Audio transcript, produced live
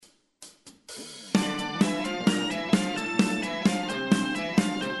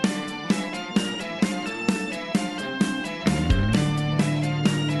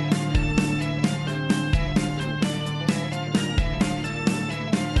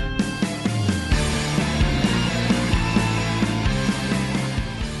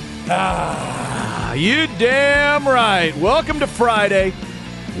You damn right. Welcome to Friday.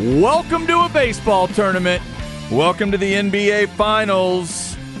 Welcome to a baseball tournament. Welcome to the NBA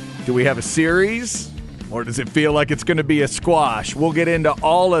Finals. Do we have a series? Or does it feel like it's going to be a squash? We'll get into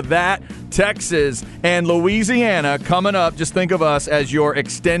all of that. Texas and Louisiana coming up. Just think of us as your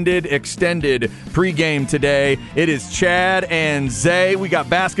extended pregame today. It is Chad and Zay. We got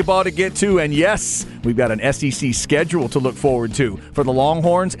basketball to get to, and yes, we've got an SEC schedule to look forward to for the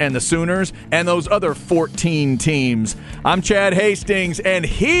Longhorns and the Sooners and those other 14 teams. I'm Chad Hastings, and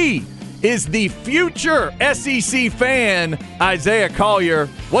he is the future SEC fan, Isaiah Collier.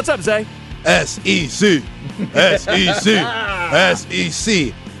 What's up, Zay? SEC.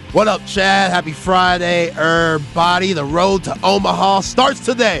 What up, Chad? Happy Friday, everybody. The road to Omaha starts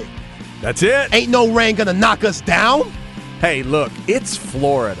today. That's it. Ain't no rain gonna knock us down. Hey, look, it's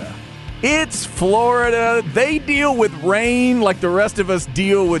Florida. It's Florida. They deal with rain like the rest of us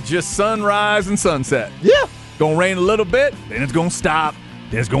deal with just sunrise and sunset. Yeah. Gonna rain a little bit, then it's gonna stop.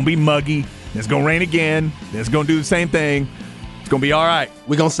 Then it's gonna be muggy. Then it's gonna rain again. Then it's gonna do the same thing. It's gonna be all right.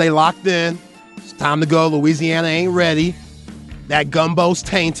 We're gonna stay locked in. It's time to go. Louisiana ain't ready. That gumbo's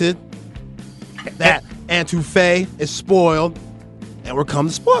tainted. That etouffee is spoiled. And we're coming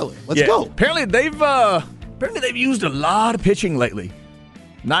to spoil it. Let's go. Apparently they've used a lot of pitching lately.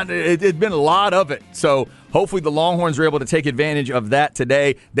 It's been a lot of it. So hopefully the Longhorns are able to take advantage of that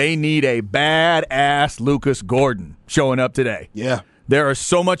today. They need a badass Lucas Gordon showing up today. Yeah. There is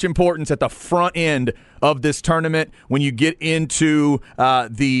so much importance at the front end of this tournament. When you get into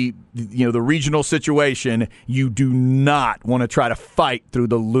the regional situation, you do not want to try to fight through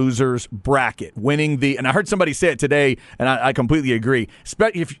the loser's bracket. And I heard somebody say it today, and I completely agree,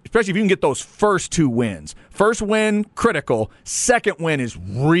 especially if you can get those first two wins. First win, critical. Second win is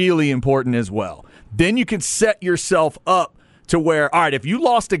really important as well. Then you can set yourself up to where, all right, if you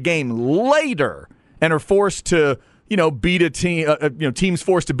lost a game later and are forced to beat a team, team's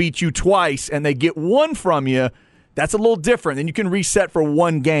forced to beat you twice and they get one from you, that's a little different. Then you can reset for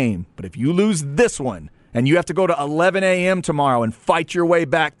one game. But if you lose this one and you have to go to 11 a.m. tomorrow and fight your way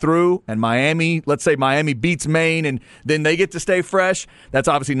back through, and let's say Miami beats Maine and then they get to stay fresh, that's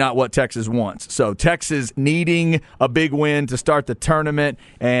obviously not what Texas wants. So Texas needing a big win to start the tournament.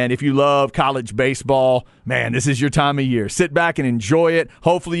 And if you love college baseball, man, this is your time of year. Sit back and enjoy it.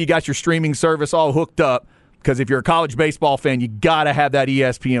 Hopefully you got your streaming service all hooked up, because if you're a college baseball fan, you got to have that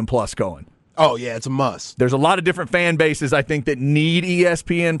ESPN Plus going. Oh, yeah, it's a must. There's a lot of different fan bases, I think, that need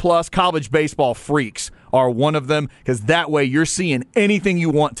ESPN Plus. College baseball freaks are one of them, because that way you're seeing anything you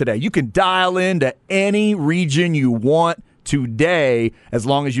want today. You can dial into any region you want today as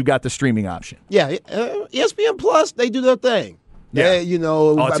long as you got the streaming option. Yeah, ESPN Plus, they do their thing. Yeah.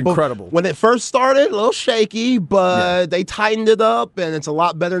 It's incredible. When it first started, a little shaky, but they tightened it up, and it's a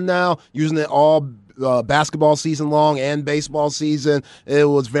lot better now, using it all basketball season long and baseball season. It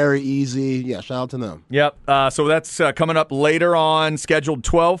was very easy. Yeah, shout out to them. Yep. So that's coming up later on. Scheduled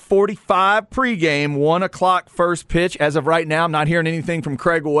 12:45 pregame, 1 o'clock first pitch. As of right now, I'm not hearing anything from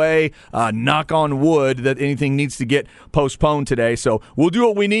Craig Way. Knock on wood that anything needs to get postponed today. So we'll do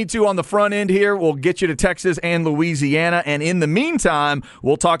what we need to on the front end here. We'll get you to Texas and Louisiana. And in the meantime,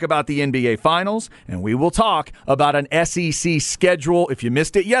 we'll talk about the NBA Finals, and we will talk about an SEC schedule. If you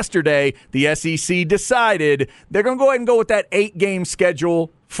missed it yesterday, the SEC decided they're going to go ahead and go with that 8-game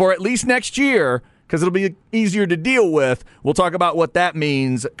schedule for at least next year, because it'll be easier to deal with. We'll talk about what that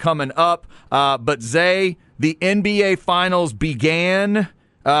means coming up. But Zay, the NBA Finals began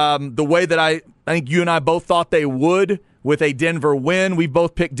the way that I think you and I both thought they would, with a Denver win. We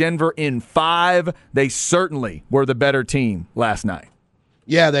both picked Denver in 5. They certainly were the better team last night.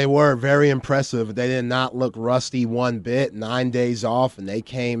 Yeah, they were very impressive. They did not look rusty one bit. 9 days off, and they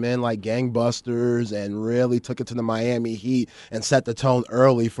came in like gangbusters and really took it to the Miami Heat and set the tone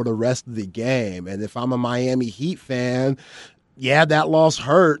early for the rest of the game. And if I'm a Miami Heat fan, yeah, that loss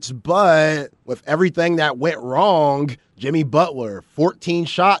hurts. But with everything that went wrong, Jimmy Butler, 14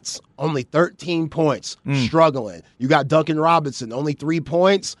 shots, only 13 points, struggling. You got Duncan Robinson, only 3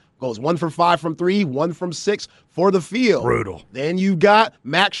 points. Goes 1 for 5 from 3, 1 from 6 for the field. Brutal. Then you got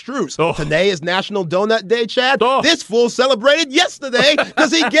Max Strus. Oh. Today is National Donut Day, Chad. Oh. This fool celebrated yesterday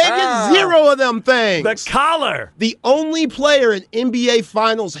because he gave you 0 of them things. The collar. The only player in NBA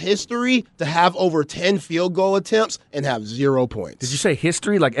Finals history to have over 10 field goal attempts and have 0 points. Did you say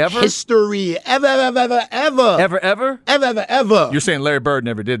history, like ever? History. Ever. Ever. You're saying Larry Bird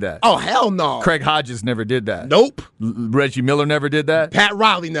never did that? Oh, hell no. Craig Hodges never did that? Nope. Reggie Miller never did that? Pat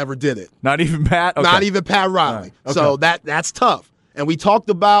Riley never did it. Not even Pat? Okay. Not even Pat Riley. Right. Okay. So that's tough. And we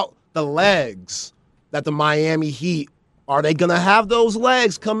talked about the legs that the Miami Heat Are they going to have those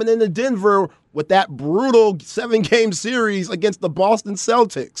legs coming into Denver with that brutal 7-game series against the Boston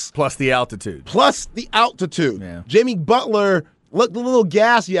Celtics? Plus the altitude. Yeah. Jimmy Butler looked a little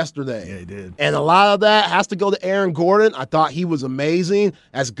gassed yesterday. Yeah, he did. And a lot of that has to go to Aaron Gordon. I thought he was amazing.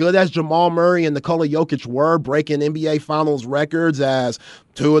 As good as Jamal Murray and Nikola Jokic were, breaking NBA Finals records as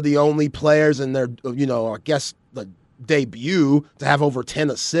two of the only players in their, I guess the debut to have over 10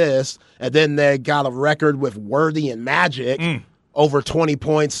 assists. And then they got a record with Worthy and Magic. Over 20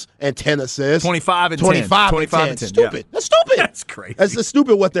 points and 10 assists. 25 and 10. 25 and 10. Stupid. Yeah. That's stupid. That's crazy. That's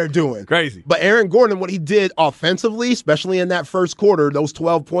stupid what they're doing. Crazy. But Aaron Gordon, what he did offensively, especially in that first quarter, those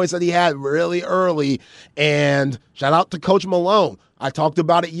 12 points that he had really early. And shout out to Coach Malone. I talked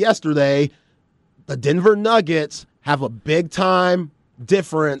about it yesterday. The Denver Nuggets have a big-time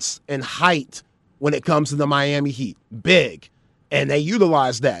difference in height when it comes to the Miami Heat. Big. And they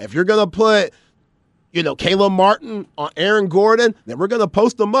utilize that. If you're going to put Caleb Martin on Aaron Gordon, then we're going to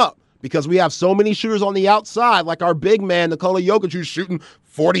post them up because we have so many shooters on the outside, like our big man, Nikola Jokic, who's shooting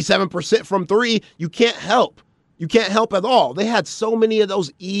 47% from three. You can't help. You can't help at all. They had so many of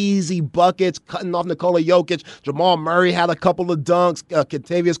those easy buckets cutting off Nikola Jokic. Jamal Murray had a couple of dunks.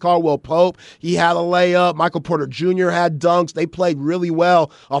 Kentavious Caldwell-Pope, he had a layup. Michael Porter Jr. had dunks. They played really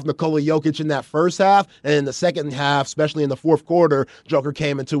well off Nikola Jokic in that first half. And in the second half, especially in the fourth quarter, Joker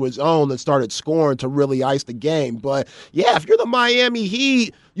came into his own and started scoring to really ice the game. But, yeah, if you're the Miami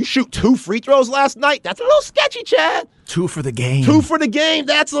Heat, you shoot 2 free throws last night. That's a little sketchy, Chad. 2 for the game. 2 for the game.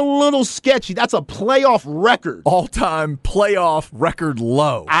 That's a little sketchy. That's a playoff record. All-time playoff record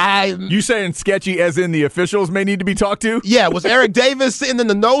low. You saying sketchy as in the officials may need to be talked to? Yeah. Was Eric Davis sitting in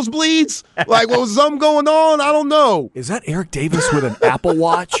the nosebleeds? Like, was something going on? I don't know. Is that Eric Davis with an Apple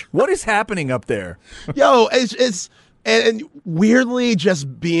Watch? What is happening up there? Yo, it's and weirdly,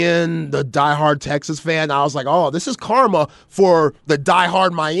 just being the diehard Texas fan, I was like, oh, this is karma for the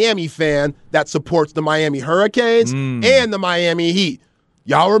diehard Miami fan that supports the Miami Hurricanes and the Miami Heat.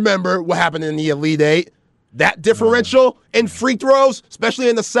 Y'all remember what happened in the Elite Eight? That differential in free throws, especially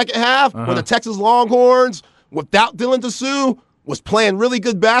in the second half, when the Texas Longhorns, without Dylan Dessou, was playing really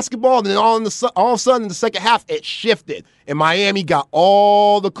good basketball, and then all of a sudden in the second half, it shifted. And Miami got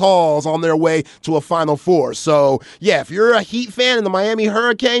all the calls on their way to a Final Four. So, yeah, if you're a Heat fan and the Miami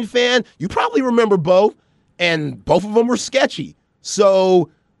Hurricane fan, you probably remember both, and both of them were sketchy.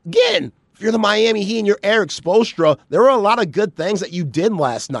 So, again, if you're the Miami Heat and you're Eric Spoelstra, there were a lot of good things that you did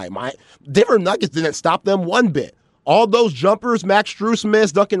last night. Denver Nuggets didn't stop them one bit. All those jumpers, Max Strus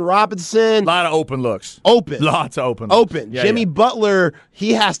missed, Duncan Robinson. A lot of open looks. Lots of open looks. Yeah, Jimmy Butler,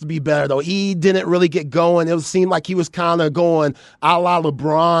 he has to be better, though. He didn't really get going. It seemed like he was kind of going a la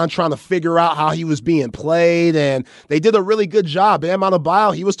LeBron, trying to figure out how he was being played, and they did a really good job. Bam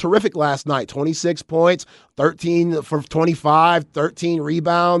Adebayo, he was terrific last night. 26 points, 13 for 25, 13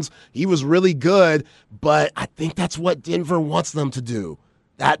 rebounds. He was really good, but I think that's what Denver wants them to do.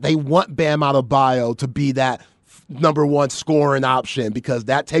 That they want Bam Adebayo to be that number one scoring option, because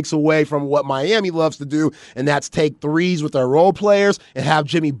that takes away from what Miami loves to do, and that's take threes with their role players and have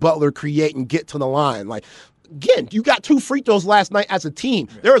Jimmy Butler create and get to the line. Like, again, you got 2 free throws last night as a team.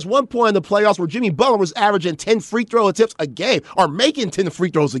 There was one point in the playoffs where Jimmy Butler was averaging 10 free throw attempts a game, or making 10 free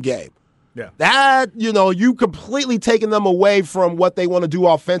throws a game. Yeah. That, you completely taking them away from what they want to do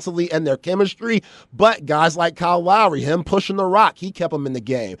offensively and their chemistry. But guys like Kyle Lowry, him pushing the rock, he kept them in the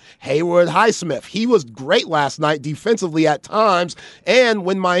game. Hayward Highsmith, he was great last night defensively at times. And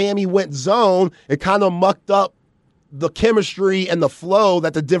when Miami went zone, it kind of mucked up the chemistry and the flow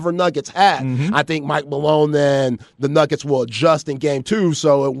that the Denver Nuggets had. I think Mike Malone and the Nuggets will adjust in game 2.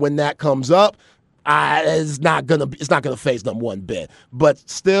 So when that comes up, it's not gonna phase them one bit. But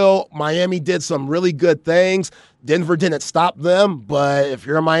still, Miami did some really good things. Denver didn't stop them, but if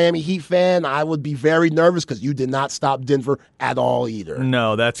you're a Miami Heat fan, I would be very nervous because you did not stop Denver at all either.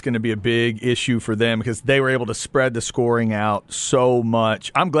 No, that's going to be a big issue for them because they were able to spread the scoring out so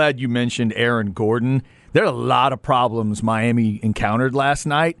much. I'm glad you mentioned Aaron Gordon. There are a lot of problems Miami encountered last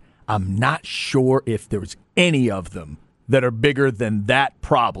night. I'm not sure if there's any of them that are bigger than that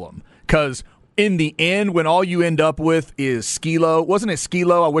problem, because in the end, when all you end up with is Skilo, wasn't it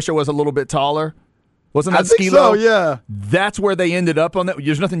Skilo? I wish I was a little bit taller. Wasn't that I think Skilo? So, yeah. That's where they ended up on that.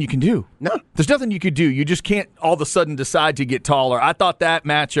 There's nothing you can do. No. There's nothing you could do. You just can't all of a sudden decide to get taller. I thought that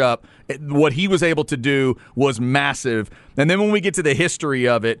matchup, what he was able to do was massive. And then when we get to the history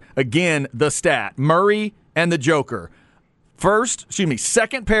of it, again, the stat, Murray and the Joker.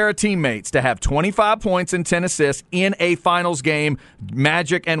 Second pair of teammates to have 25 points and 10 assists in a finals game.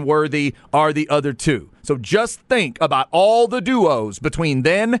 Magic and Worthy are the other two. So just think about all the duos between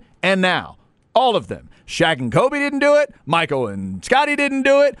then and now. All of them. Shaq and Kobe didn't do it. Michael and Scottie didn't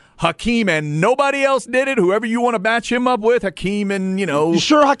do it. Hakeem and nobody else did it. Whoever you want to match him up with, Hakeem and, You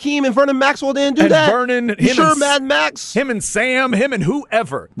sure Hakeem and Vernon Maxwell didn't do that? Vernon, you sure Mad Max? Him and Sam, him and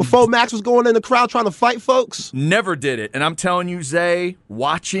whoever. Before Max was going in the crowd trying to fight folks? Never did it. And I'm telling you, Zay,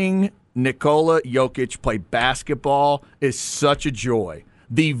 watching Nikola Jokic play basketball is such a joy.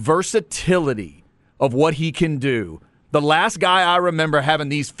 The versatility of what he can do. The last guy I remember having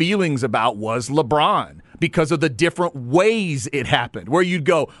these feelings about was LeBron because of the different ways it happened, where you'd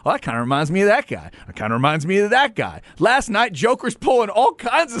go, oh, that kind of reminds me of that guy. That kind of reminds me of that guy. Last night, Joker's pulling all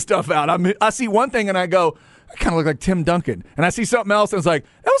kinds of stuff out. I see one thing and I go, that kind of looked like Tim Duncan. And I see something else and it's like,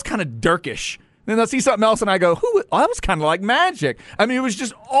 that was kind of Dirkish. Then I see something else and I go, that was kind of like Magic. I mean, it was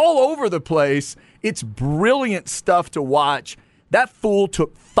just all over the place. It's brilliant stuff to watch. That fool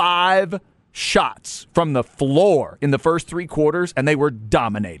took 5 shots from the floor in the first 3 quarters, and they were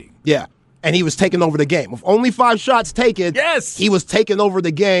dominating. Yeah, and he was taking over the game. With only 5 shots taken, yes, he was taking over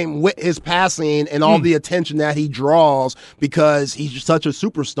the game with his passing and all the attention that he draws because he's such a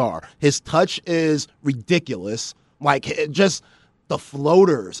superstar. His touch is ridiculous. Just the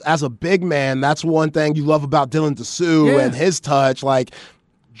floaters. As a big man, that's one thing you love about Dylan Dessou and his touch.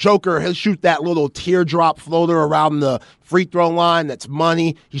 Joker, he'll shoot that little teardrop floater around the free throw line. That's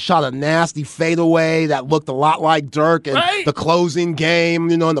money. He shot a nasty fadeaway that looked a lot like Dirk in the closing game,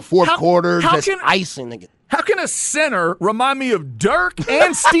 in the fourth quarter, just icing again. How can a center remind me of Dirk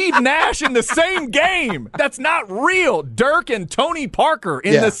and Steve Nash in the same game? That's not real. Dirk and Tony Parker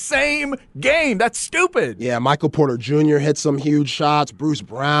in the same game. That's stupid. Yeah, Michael Porter Jr. hit some huge shots. Bruce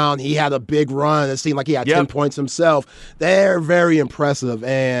Brown, he had a big run. It seemed like he had 10 points himself. They're very impressive.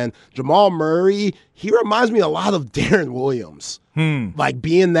 And Jamal Murray, he reminds me a lot of Darren Williams.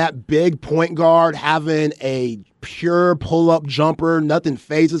 Being that big point guard, having a pure pull-up jumper, nothing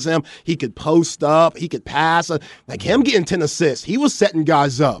phases him. He could post up, he could pass. Him getting 10 assists, he was setting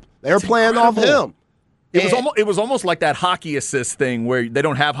guys up. They were playing off him. It was almost like that hockey assist thing where they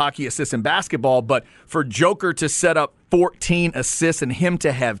don't have hockey assists in basketball, but for Joker to set up 14 assists and him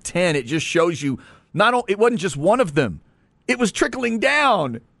to have 10, it just shows you it wasn't just one of them. It was trickling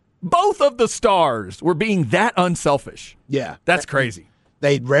down. Both of the stars were being that unselfish. Yeah. That's crazy.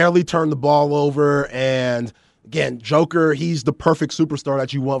 They rarely turn the ball over. And, again, Joker, he's the perfect superstar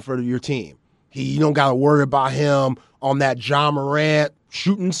that you want for your team. You don't got to worry about him on that Ja Morant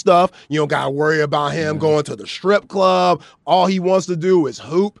shooting stuff. You don't got to worry about him going to the strip club. All he wants to do is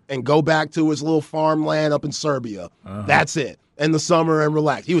hoop and go back to his little farmland up in Serbia. That's it. In the summer and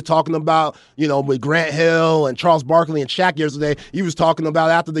relax. He was talking about, with Grant Hill and Charles Barkley and Shaq yesterday, he was talking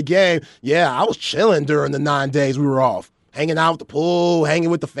about after the game, I was chilling during the 9 days we were off. Hanging out at the pool, hanging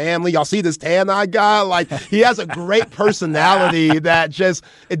with the family. Y'all see this tan eye guy? He has a great personality that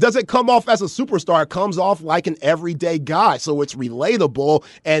it doesn't come off as a superstar. It comes off like an everyday guy. So it's relatable,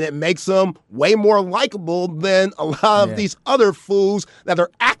 and it makes him way more likable than a lot of these other fools that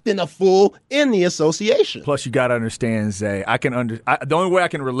are acting a fool in the association. Plus, you got to understand, Zay, the only way I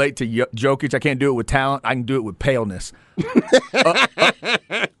can relate to Jokic, I can't do it with talent. I can do it with paleness.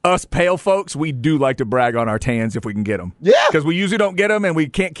 Us pale folks, we do like to brag on our tans if we can get them. Yeah. Because we usually don't get them and we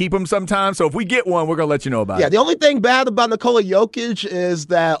can't keep them sometimes. So if we get one, we're going to let you know about it. Yeah, the only thing bad about Nikola Jokic is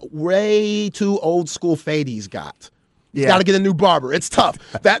that way too old school fade he's got. He's got to get a new barber. It's tough.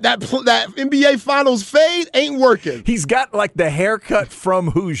 That NBA Finals fade ain't working. He's got the haircut from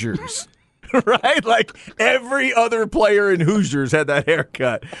Hoosiers. Right? Every other player in Hoosiers had that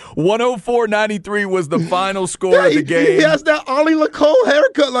haircut. 104-93 was the final score of the game. He has that Ollie LaCole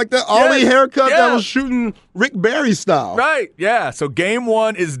haircut, that Ollie haircut that was shooting Rick Barry style. Right, yeah. So game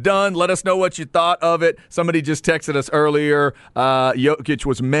 1 is done. Let us know what you thought of it. Somebody just texted us earlier. Jokic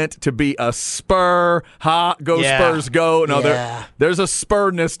was meant to be a Spur. Go Spurs, go. No, there's a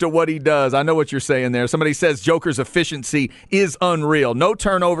Spurness to what he does. I know what you're saying there. Somebody says Joker's efficiency is unreal. No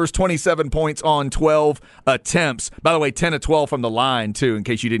turnovers, 27 points on 12 attempts. By the way, 10 of 12 from the line, too, in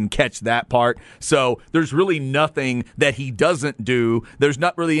case you didn't catch that part. So there's really nothing that he doesn't do. There's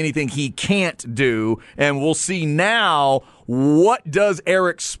not really anything he can't do. And we'll see now, what does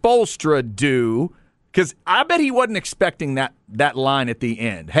Eric Spoelstra do? Because I bet he wasn't expecting that line at the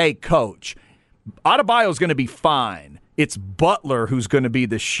end. Hey, coach, Adebayo's going to be fine. It's Butler who's going to be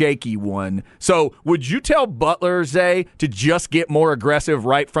the shaky one. So would you tell Butler, Zay, to just get more aggressive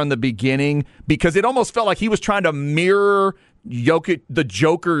right from the beginning? Because it almost felt like he was trying to mirror the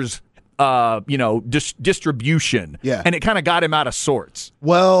Joker's distribution. Yeah. And it kind of got him out of sorts.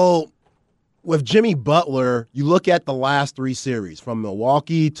 Well, with Jimmy Butler, you look at the last 3 series, from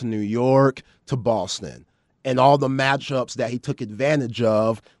Milwaukee to New York to Boston. and all the matchups that he took advantage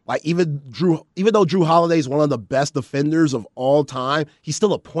of. Like even though Drew Holiday is one of the best defenders of all time, he's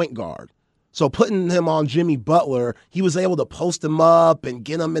still a point guard. So putting him on Jimmy Butler, he was able to post him up and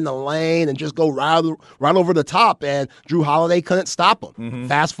get him in the lane and just go right over the top, and Drew Holiday couldn't stop him. Mm-hmm.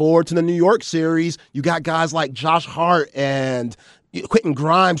 Fast forward to the New York series, you got guys like Josh Hart and Quentin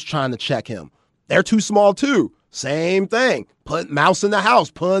Grimes trying to check him. They're too small too. Same thing. Put mouse in the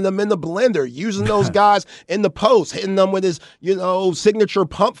house, putting them in the blender, using those guys in the post, hitting them with his, signature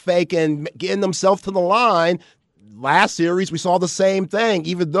pump fake and getting themselves to the line. Last series, we saw the same thing,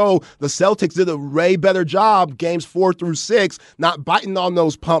 even though the Celtics did a way better job, games 4 through 6, not biting on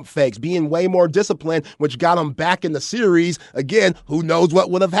those pump fakes, being way more disciplined, which got them back in the series. Again, who knows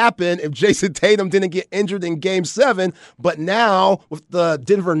what would have happened if Jason Tatum didn't get injured in Game 7. But now, with the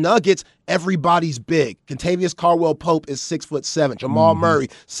Denver Nuggets, everybody's big. Contavious Caldwell-Pope is 6'7". Jamal Murray,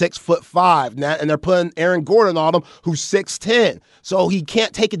 6'5". And they're putting Aaron Gordon on him, who's 6'10". So he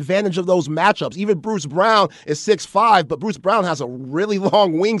can't take advantage of those matchups. Even Bruce Brown is 6'5", but Bruce Brown has a really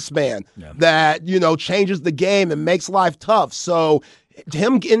long wingspan that, changes the game and makes life tough. So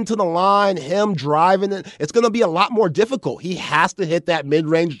him getting to the line, him driving it, it's going to be a lot more difficult. He has to hit that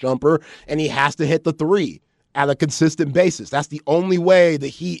mid-range jumper, and he has to hit the three at a consistent basis. That's the only way the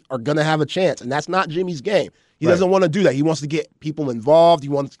Heat are going to have a chance, and that's not Jimmy's game. He doesn't want to do that. He wants to get people involved. He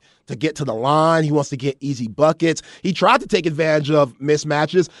wants to get to the line. He wants to get easy buckets. He tried to take advantage of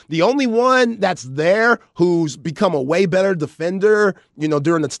mismatches. The only one that's there who's become a way better defender,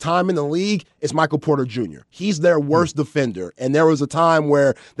 during its time in the league is Michael Porter Jr. He's their worst defender. And there was a time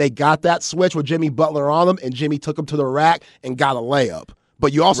where they got that switch with Jimmy Butler on him, and Jimmy took him to the rack and got a layup.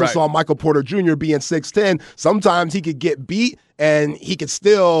 But you also saw Michael Porter Jr. being 6'10". Sometimes he could get beat, and he could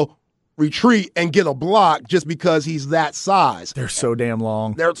still retreat and get a block just because he's that size. They're so damn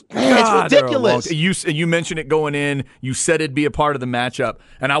long. It's ridiculous. You mentioned it going in. You said it'd be a part of the matchup.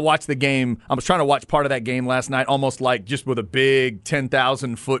 And I watched the game. I was trying to watch part of that game last night, almost like just with a big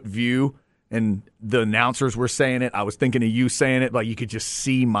 10,000-foot view. And the announcers were saying it. I was thinking of you saying it. Like you could just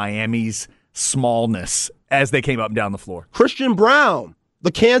see Miami's smallness as they came up and down the floor. Christian Brown,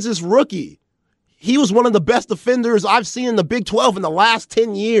 the Kansas rookie, he was one of the best defenders I've seen in the Big 12 in the last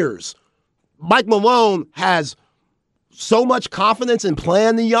 10 years. Mike Malone has so much confidence in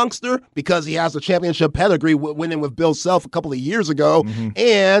playing the youngster because he has a championship pedigree winning with Bill Self a couple of years ago,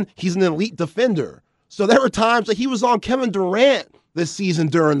 and he's an elite defender. So there were times that he was on Kevin Durant this season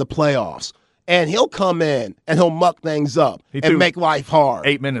during the playoffs. And he'll come in and he'll muck things up and make life hard.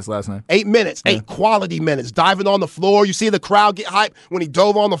 8 minutes last night. 8 minutes, 8 quality minutes, diving on the floor. You see the crowd get hyped when he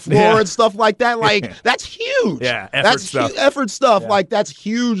dove on the floor and stuff like that. Like, that's huge. Yeah, effort stuff. Effort stuff. Like, that's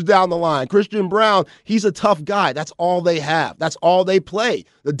huge down the line. Christian Brown, he's a tough guy. That's all they have. That's all they play.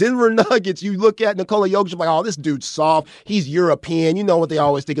 The Denver Nuggets, you look at Nikola Jokic, like, oh, this dude's soft. He's European. You know what they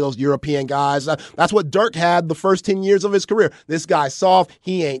always think of those European guys. That's what Dirk had the first 10 years of his career. This guy's soft.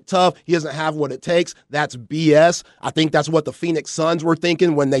 He ain't tough. He doesn't have what it takes. That's BS. I think that's what the Phoenix Suns were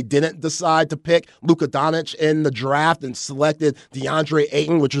thinking when they didn't decide to pick Luka Doncic in the draft and selected DeAndre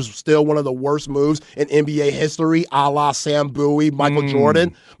Ayton, which is still one of the worst moves in NBA history, a la Sam Bowie, Michael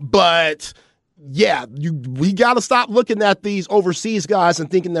Jordan. But yeah, we got to stop looking at these overseas guys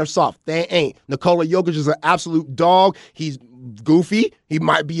and thinking they're soft. They ain't. Nikola Jokic is an absolute dog. He's goofy. He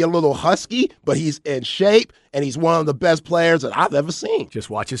might be a little husky, but he's in shape, and he's one of the best players that I've ever seen. Just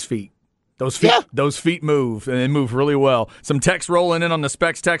watch his feet. Those feet move, and they move really well. Some text rolling in on the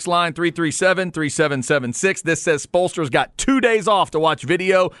Specs text line, 337-3776. This says Spoelstra's got 2 days off to watch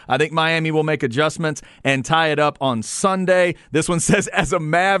video. I think Miami will make adjustments and tie it up on Sunday. This one says, as a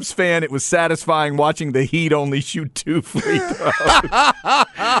Mavs fan, it was satisfying watching the Heat only shoot 2 free throws.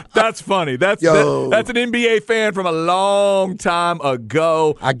 That's funny. That's an NBA fan from a long time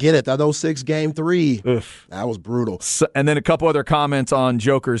ago. I get it. That 06 Game 3. Oof. That was brutal. So, and then a couple other comments on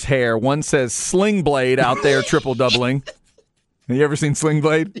Joker's hair. One says Sling Blade out there triple doubling. Have you ever seen Sling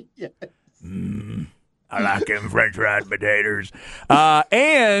Blade? Yes. I like them French fried potatoes.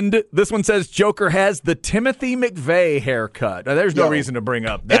 And this one says Joker has the Timothy McVeigh haircut. Now, there's no reason to bring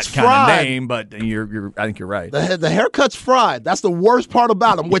up that kind of name, but I think you're right. The haircut's fried. That's the worst part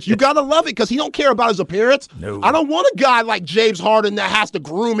about him, which you got to love it because he don't care about his appearance. No. I don't want a guy like James Harden that has to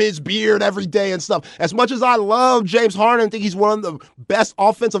groom his beard every day and stuff. As much as I love James Harden and think he's one of the best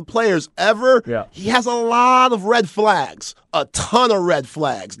offensive players ever, he has a lot of red flags, a ton of red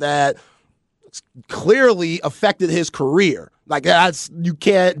flags that clearly affected his career. Like, you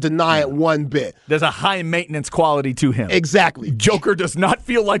can't deny it one bit. There's a high maintenance quality to him. Exactly. Joker does not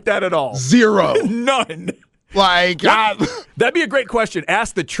feel like that at all. Zero. None. Like, That'd be a great question.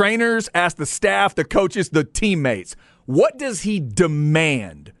 Ask the trainers, ask the staff, the coaches, the teammates. What does he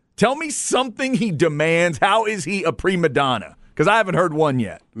demand? Tell me something he demands. How is he a prima donna? Because I haven't heard one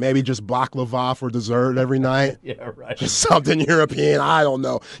yet. maybe just baklava for dessert every night. Yeah, right. Just something European. I don't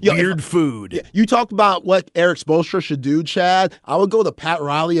know. Weird food. Yeah, you talked about what Eric Spoelstra should do, Chad. I would go to Pat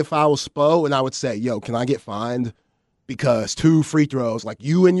Riley if I was Spo, and I would say, yo, can I get fined? Because 2 free throws, like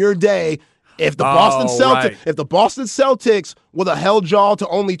you in your day, if the Boston Celtics would have held y'all to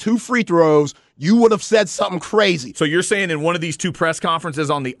only 2 free throws, you would have said something crazy. So you're saying in one of these 2 press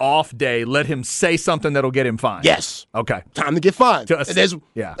conferences on the off day, let him say something that'll get him fined? Yes. Okay. Time to get fined. It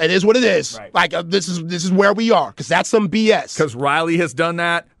is what it is. Right. Like, this is where we are, because that's some BS. Because Riley has done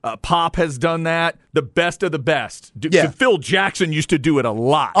that. Pop has done that. The best of the best. Phil Jackson used to do it a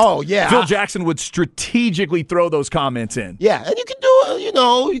lot. Oh, yeah. Phil Jackson would strategically throw those comments in. Yeah, and you can do it,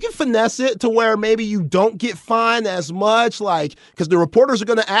 you can finesse it to where maybe you don't get fined as much, like, because the reporters are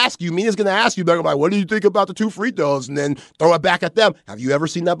going to ask you, Mina's going to ask you, they're like, what do you think about the 2 free throws? And then throw it back at them. Have you ever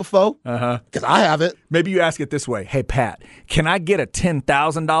seen that before? Uh-huh. Because I haven't. Maybe you ask it this way. Hey, Pat, can I get a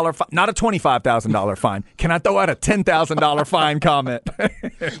 $10,000 fine? Not a $25,000 fine. Can I throw out a $10,000 fine comment?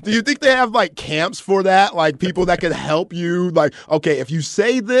 Do you think they have, like, camps for that? Like, people that can help you? Like, okay, if you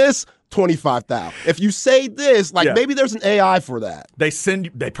say this, $25,000. If you say this, maybe there's an AI for that. They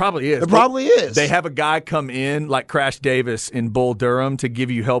probably is. It probably is. They have a guy come in like Crash Davis in Bull Durham to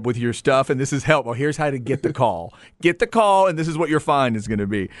give you help with your stuff, and this is help. Well, here's how to get the call. Get the call, and this is what your fine is going to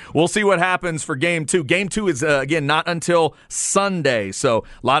be. We'll see what happens for Game 2. Game 2 is, again, not until Sunday, so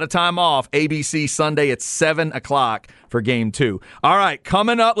a lot of time off. ABC Sunday at 7 o'clock for Game 2. All right,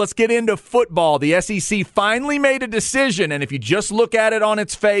 coming up, let's get into football. The SEC finally made a decision, and if you just look at it on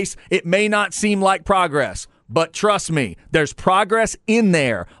its face, it may not seem like progress. But trust me, there's progress in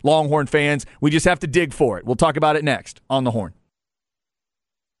there, Longhorn fans. We just have to dig for it. We'll talk about it next on The Horn.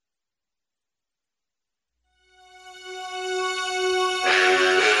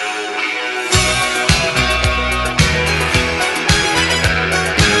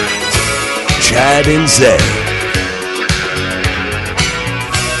 Chad and Zay.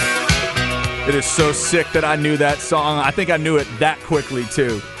 It is so sick that I knew that song. I think I knew it that quickly,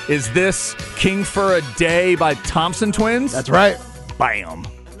 too. Is this King for a Day by Thompson Twins? That's right. Bam.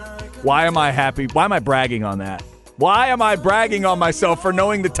 Why am I happy? Why am I bragging on that? Why am I bragging on myself for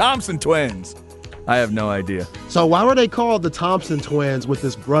knowing the Thompson Twins? I have no idea. So why were they called the Thompson Twins with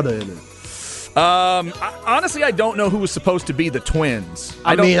this brother in it? Honestly, I don't know who was supposed to be the twins.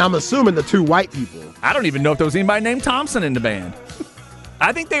 I'm assuming the 2 white people. I don't even know if there was anybody named Thompson in the band.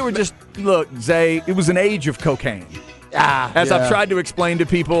 I think they were just, look, Zay, it was an age of cocaine. As I've tried to explain to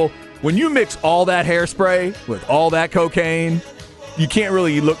people, when you mix all that hairspray with all that cocaine, you can't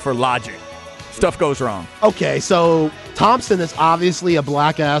really look for logic. Stuff goes wrong. Okay, so Thompson is obviously a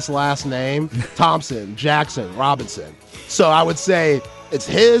black-ass last name. Thompson, Jackson, Robinson. So I would say it's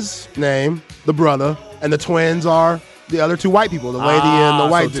his name, the brother, and the twins are the other 2 white people, the lady and the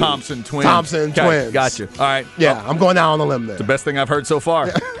white dude. Thompson Twins. Thompson Twins. Gotcha. All right. Yeah, I'm going out on a limb there. The best thing I've heard so far.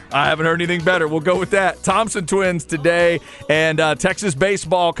 I haven't heard anything better. We'll go with that. Thompson Twins today, and Texas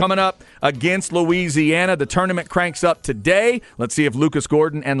baseball coming up against Louisiana. The tournament cranks up today. Let's see if Lucas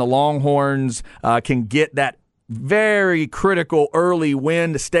Gordon and the Longhorns can get that very critical early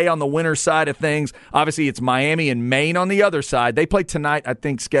win to stay on the winner's side of things. Obviously, it's Miami and Maine on the other side. They play tonight, I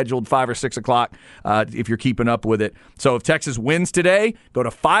think, scheduled 5 or 6 o'clock if you're keeping up with it. So if Texas wins today, go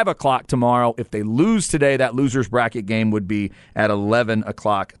to 5 o'clock tomorrow. If they lose today, that loser's bracket game would be at 11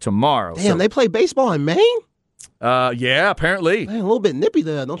 o'clock tomorrow. Damn, they play baseball in Maine? Yeah, apparently. Man, a little bit nippy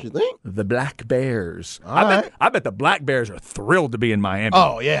there, don't you think? The Black Bears. I bet the Black Bears are thrilled to be in Miami.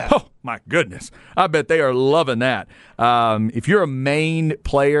 Oh, yeah. Oh, my goodness. I bet they are loving that. If you're a Maine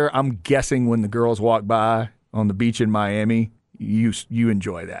player, I'm guessing when the girls walk by on the beach in Miami, you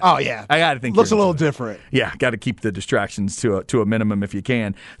enjoy that. Oh, yeah. I got to think looks a little different. Yeah, got to keep the distractions to a minimum if you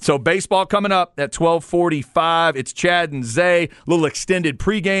can. So baseball coming up at 12:45. It's Chad and Zay. A little extended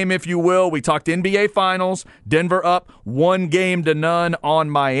pregame, if you will. We talked NBA Finals. Denver up 1-0 on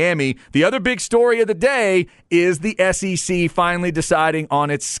Miami. The other big story of the day is the SEC finally deciding on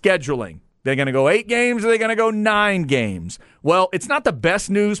its scheduling. They're going to go 8 games or they're going to go 9 games. Well, it's not the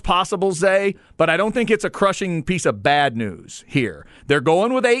best news possible, Zay, but I don't think it's a crushing piece of bad news here. They're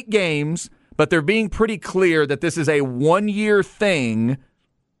going with 8 games, but they're being pretty clear that this is a 1-year thing.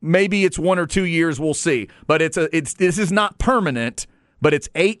 Maybe it's 1 or 2 years, we'll see. But this is not permanent, but it's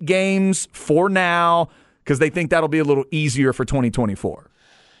 8 games for now because they think that'll be a little easier for 2024.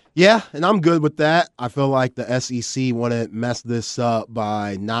 Yeah, and I'm good with that. I feel like the SEC wouldn't mess this up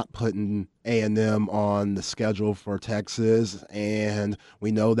by not putting A&M on the schedule for Texas, and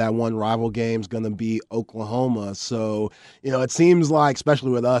we know that one rival game is going to be Oklahoma. So, it seems like,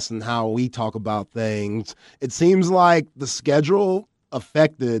 especially with us and how we talk about things, it seems like the schedule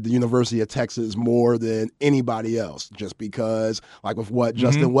affected the University of Texas more than anybody else, just because, like with what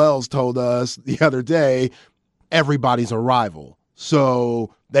Justin Wells told us the other day, everybody's a rival.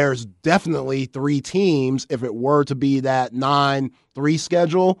 So there's definitely 3 teams. If it were to be that 9-3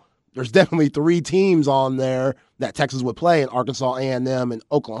 schedule, there's definitely 3 teams on there that Texas would play in Arkansas, A&M, and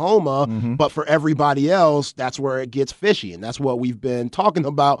Oklahoma. But for everybody else, that's where it gets fishy. And that's what we've been talking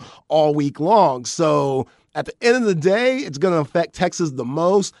about all week long. So at the end of the day, it's going to affect Texas the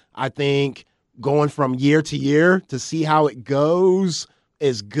most. I think going from year to year to see how it goes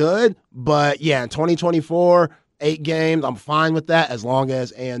is good. But yeah, in 2024, 8 games, I'm fine with that as long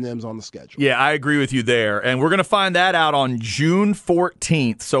as A&M's on the schedule. Yeah, I agree with you there. And we're going to find that out on June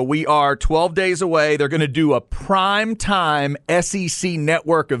 14th. So we are 12 days away. They're going to do a primetime SEC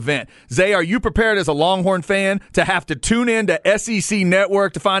Network event. Zay, are you prepared as a Longhorn fan to have to tune in to SEC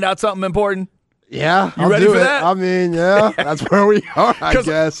Network to find out something important? Yeah, you ready for that? I mean, yeah, that's where we are, I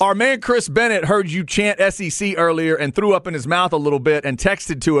guess. Our man Chris Bennett heard you chant SEC earlier and threw up in his mouth a little bit and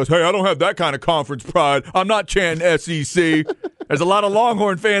texted to us, hey, I don't have that kind of conference pride. I'm not chanting SEC. There's a lot of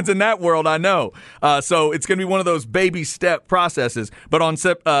Longhorn fans in that world, I know. So it's going to be one of those baby step processes. But on June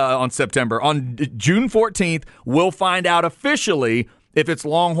 14th, we'll find out officially if it's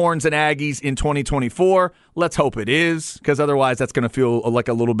Longhorns and Aggies in 2024. Let's hope it is, because otherwise that's going to feel like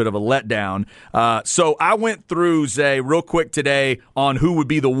a little bit of a letdown. So I went through, Zay, real quick today on who would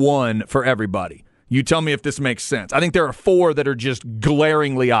be the one for everybody. You tell me if this makes sense. I think there are 4 that are just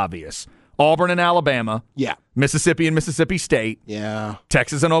glaringly obvious. Auburn and Alabama. Yeah. Mississippi and Mississippi State. Yeah.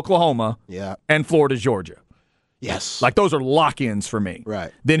 Texas and Oklahoma. Yeah. And Florida, Georgia. Yes. Like those are lock-ins for me.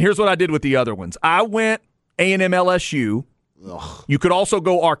 Right. Then here's what I did with the other ones. I went A&M LSU. Ugh. You could also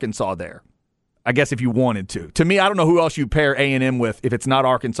go Arkansas there, I guess, if you wanted to. To me, I don't know who else you pair A&M with if it's not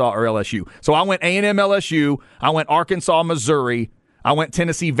Arkansas or LSU. So I went A&M LSU. I went Arkansas Missouri. I went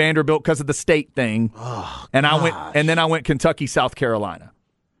Tennessee Vanderbilt because of the state thing. Oh, and then I went Kentucky South Carolina.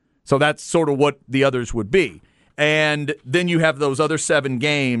 So that's sort of what the others would be. And then you have those other 7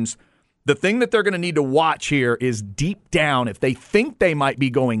 games. The thing that they're going to need to watch here is deep down, if they think they might be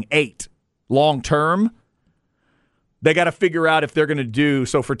going 8 long term, they got to figure out if they're going to do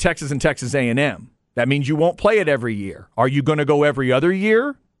so for Texas and Texas A&M. That means you won't play it every year. Are you going to go every other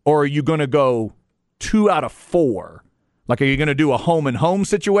year, or are you going to go 2 out of 4? Like, are you going to do a home and home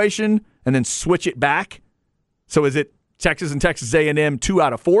situation and then switch it back? So is it Texas and Texas A&M 2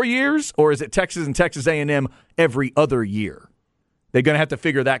 out of 4 years, or is it Texas and Texas A&M every other year? They're going to have to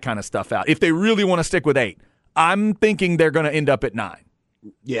figure that kind of stuff out if they really want to stick with 8. I'm thinking they're going to end up at 9.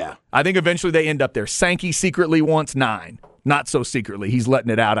 Yeah. I think eventually they end up there. Sankey secretly wants 9. Not so secretly. He's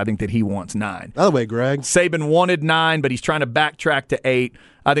letting it out. I think that he wants 9. By the way, Greg. Saban wanted 9, but he's trying to backtrack to 8.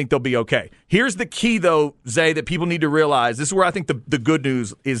 I think they'll be okay. Here's the key, though, Zay, that people need to realize. This is where I think the good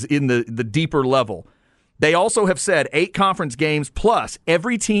news is in the deeper level. They also have said 8 conference games, plus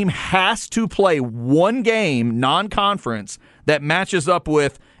every team has to play 1 game, non-conference, that matches up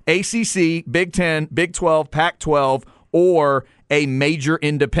with ACC, Big 10, Big 12, Pac-12, or a major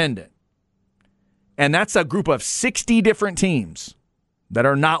independent. And that's a group of 60 different teams that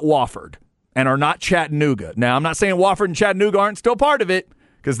are not Wofford and are not Chattanooga. Now, I'm not saying Wofford and Chattanooga aren't still part of it,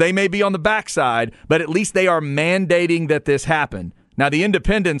 because they may be on the backside, but at least they are mandating that this happen. Now, the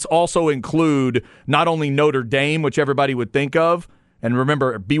independents also include not only Notre Dame, which everybody would think of, and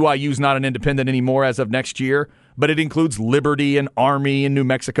remember, BYU's not an independent anymore as of next year, but it includes Liberty and Army and New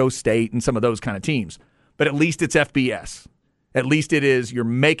Mexico State and some of those kind of teams. But at least it's FBS. At least it is, you're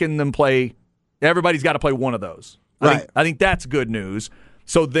making them play. Everybody's got to play one of those. Right. I think that's good news.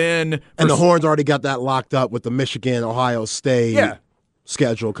 So then. And the Horns already got that locked up with the Michigan, Ohio State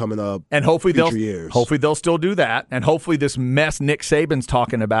schedule coming up. And hopefully years. Hopefully they'll still do that. And hopefully this mess Nick Saban's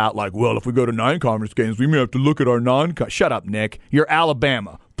talking about, like, well, if we go to 9 conference games, we may have to look at our Shut up, Nick. You're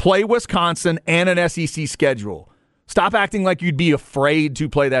Alabama. Play Wisconsin and an SEC schedule. Stop acting like you'd be afraid to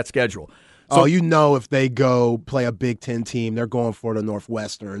play that schedule. So, if they go play a Big Ten team, they're going for the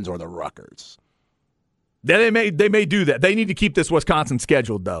Northwesterns or the Rutgers. They may do that. They need to keep this Wisconsin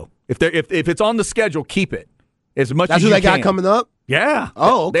scheduled, though. If it's on the schedule, keep it as much as you can. That's what they got coming up? Yeah.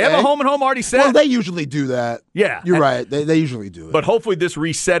 Oh, okay. They have a home and home already set. Well, they usually do that. Yeah. You're right. They usually do it. But hopefully this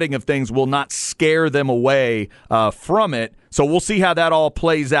resetting of things will not scare them away from it. So we'll see how that all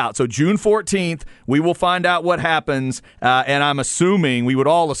plays out. So June 14th, we will find out what happens, and I'm assuming, we would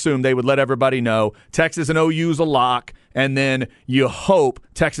all assume they would let everybody know Texas and OU's a lock, and then you hope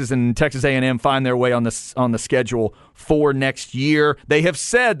Texas and Texas A&M find their way on the schedule for next year. They have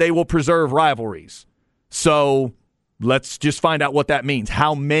said they will preserve rivalries. So let's just find out what that means.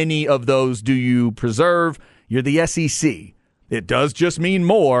 How many of those do you preserve? You're the SEC. It does just mean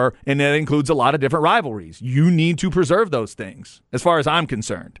more, and that includes a lot of different rivalries. You need to preserve those things, as far as I'm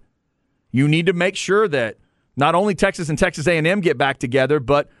concerned. You need to make sure that not only Texas and Texas A&M get back together,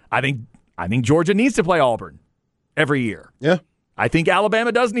 but I think Georgia needs to play Auburn every year. Yeah. I think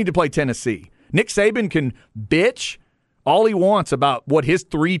Alabama does need to play Tennessee. Nick Saban can bitch all he wants about what his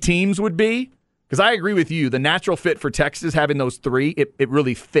 3 teams would be, because I agree with you. The natural fit for Texas, having those 3, it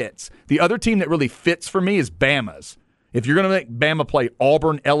really fits. The other team that really fits for me is Bama's. If you're going to make Bama play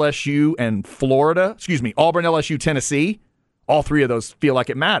Auburn, LSU, and Auburn, LSU, Tennessee, all 3 of those feel like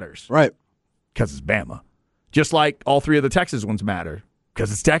it matters. Right. Because it's Bama. Just like all 3 of the Texas ones matter,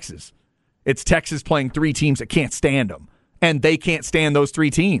 because it's Texas. It's Texas playing 3 teams that can't stand them, and they can't stand those 3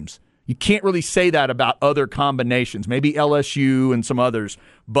 teams. You can't really say that about other combinations, maybe LSU and some others,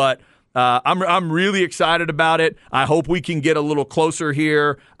 but I'm really excited about it. I hope we can get a little closer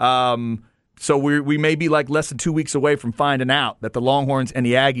here. So we may be like less than 2 weeks away from finding out that the Longhorns and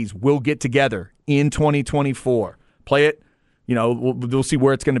the Aggies will get together in 2024. Play it, we'll see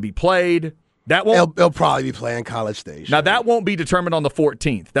where it's going to be played. They'll probably be playing College Station. Now, that won't be determined on the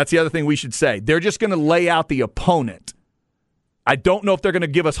 14th. That's the other thing we should say. They're just going to lay out the opponent. I don't know if they're going to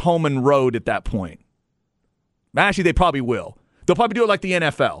give us home and road at that point. Actually, they probably will. They'll probably do it like the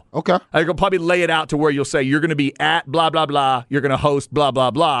NFL. Okay. They'll probably lay it out to where you'll say you're going to be at blah, blah, blah. You're going to host blah,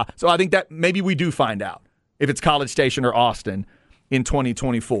 blah, blah. So I think that maybe we do find out if it's College Station or Austin in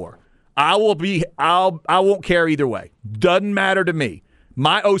 2024. I won't care either way. Doesn't matter to me.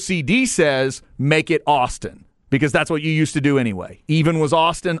 My OCD says make it Austin because that's what you used to do anyway. Even was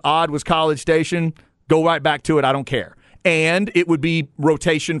Austin, odd was College Station. Go right back to it. I don't care. And it would be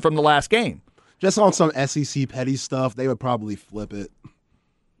rotation from the last game. Just on some SEC petty stuff, they would probably flip it.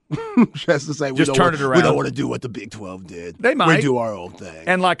 Just to say, turn it around. We don't want to do what the Big 12 did. They might. We do our own thing.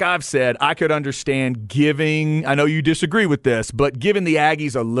 And like I've said, I could understand giving, I know you disagree with this, but giving the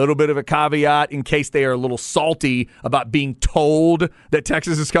Aggies a little bit of a caveat in case they are a little salty about being told that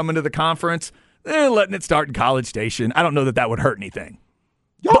Texas is coming to the conference, letting it start in College Station. I don't know that would hurt anything.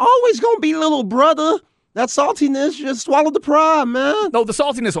 Y'all always going to be little brother. That saltiness, just swallow the pride, man. No, the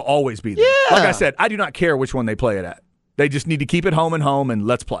saltiness will always be there. Yeah. Like I said, I do not care which one they play it at. They just need to keep it home and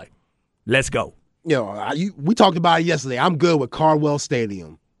let's play. Let's go. We talked about it yesterday. I'm good with Cardwell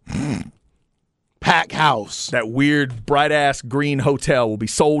Stadium. Pack house. That weird, bright-ass green hotel will be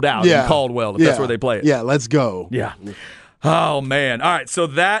sold out in Caldwell if that's where they play it. Yeah, let's go. Yeah. Oh, man. All right, so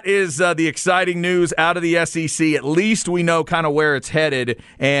that is the exciting news out of the SEC. At least we know kind of where it's headed.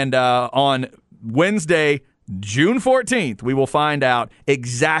 And on Wednesday, June 14th, we will find out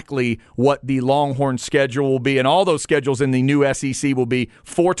exactly what the Longhorn schedule will be, and all those schedules in the new SEC will be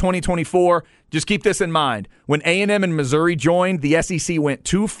for 2024. Just keep this in mind. When A&M and Missouri joined, the SEC went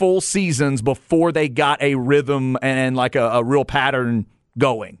 2 full seasons before they got a rhythm and like a real pattern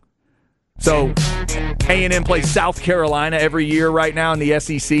going. So A&M plays South Carolina every year right now in the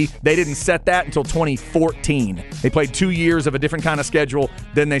SEC. They didn't set that until 2014. They played 2 years of a different kind of schedule,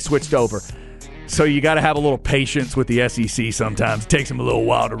 then they switched over. So you got to have a little patience with the SEC sometimes. It takes them a little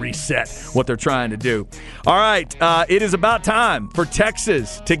while to reset what they're trying to do. All right, it is about time for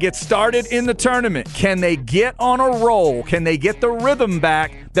Texas to get started in the tournament. Can they get on a roll? Can they get the rhythm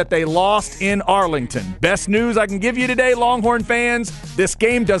back that they lost in Arlington? Best news I can give you today, Longhorn fans, this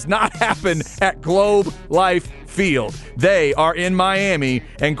game does not happen at Globe Life Field. They are in Miami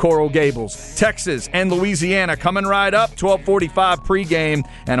and Coral Gables. Texas and Louisiana coming right up, 12:45 pregame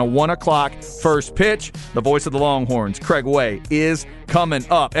and a 1 o'clock first pitch. The voice of the Longhorns, Craig Way, is coming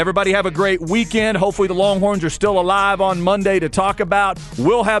up. Everybody have a great weekend. Hopefully the Longhorns are still alive on Monday to talk about.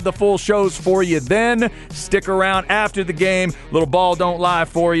 We'll have the full shows for you then. Stick around after the game. Little ball don't lie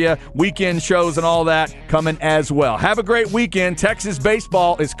for you. Weekend shows and all that coming as well. Have a great weekend. Texas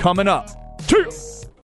baseball is coming up. Cheers.